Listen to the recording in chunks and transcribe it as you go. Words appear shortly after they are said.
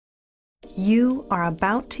You are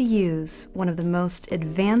about to use one of the most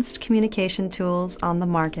advanced communication tools on the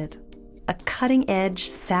market, a cutting-edge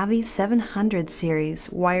Savi 700 series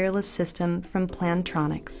wireless system from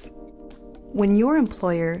Plantronics. When your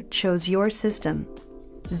employer chose your system,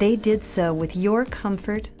 they did so with your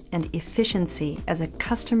comfort and efficiency as a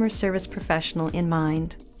customer service professional in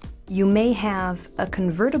mind. You may have a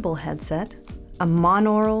convertible headset, a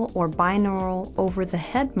monaural or binaural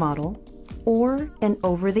over-the-head model, or an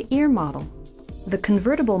over-the-ear model. The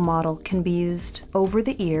convertible model can be used over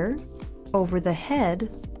the ear, over the head,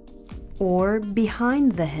 or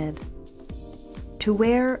behind the head. To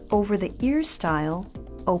wear over-the-ear style,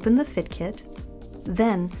 open the fit kit,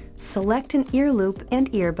 then select an ear loop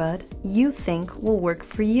and earbud you think will work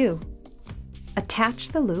for you. Attach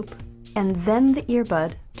the loop and then the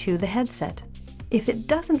earbud to the headset. If it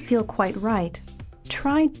doesn't feel quite right,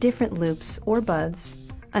 try different loops or buds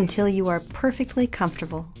until you are perfectly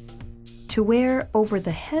comfortable. To wear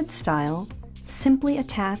over-the-head style, simply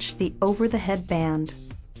attach the over-the-head band.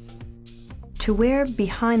 To wear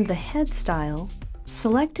behind-the-head style,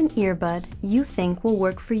 select an earbud you think will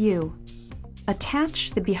work for you.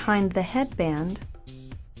 Attach the behind-the-head band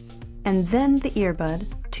and then the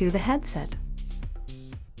earbud to the headset.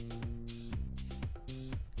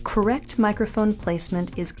 Correct microphone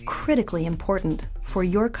placement is critically important for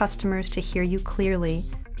your customers to hear you clearly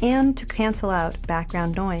and to cancel out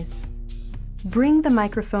background noise. Bring the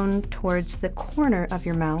microphone towards the corner of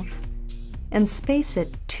your mouth and space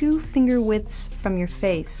it 2 finger widths from your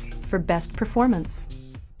face for best performance.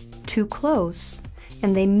 Too close,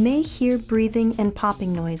 and they may hear breathing and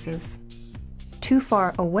popping noises. Too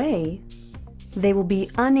far away, they will be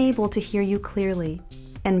unable to hear you clearly,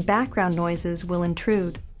 and background noises will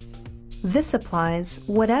intrude. This applies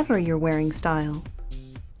whatever your wearing style.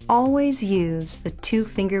 Always use the 2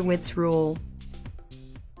 finger widths rule.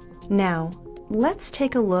 Now, let's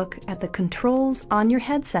take a look at the controls on your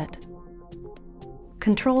headset.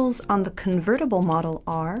 Controls on the convertible model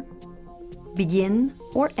are begin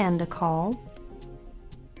or end a call,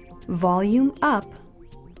 volume up,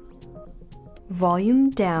 volume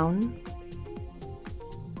down,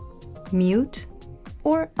 mute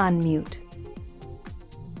or unmute.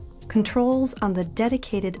 Controls on the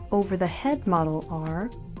dedicated over-the-head model are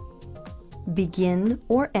begin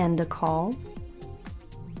or end a call,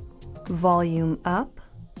 volume up,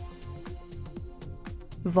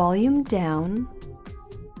 volume down,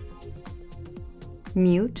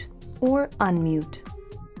 mute or unmute.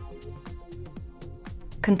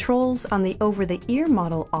 Controls on the over-the-ear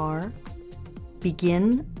model are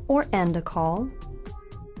begin or end a call,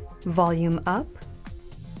 volume up,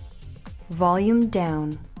 volume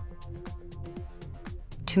down.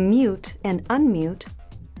 To mute and unmute,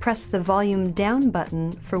 press the volume down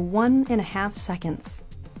button for 1.5 seconds.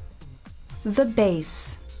 The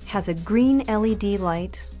base has a green LED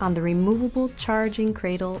light on the removable charging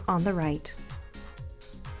cradle on the right,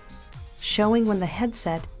 showing when the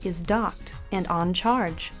headset is docked and on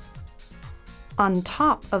charge. On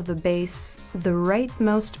top of the base, the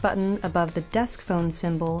rightmost button above the desk phone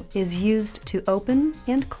symbol is used to open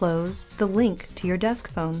and close the link to your desk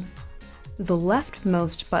phone. The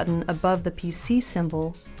leftmost button above the PC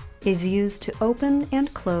symbol is used to open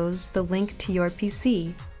and close the link to your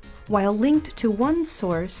PC. While linked to one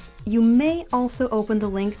source, you may also open the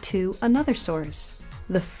link to another source.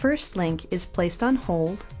 The first link is placed on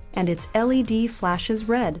hold and its LED flashes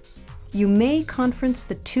red. You may conference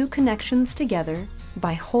the 2 connections together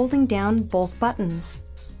by holding down both buttons.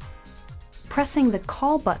 Pressing the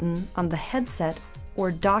call button on the headset or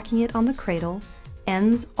docking it on the cradle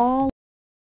ends all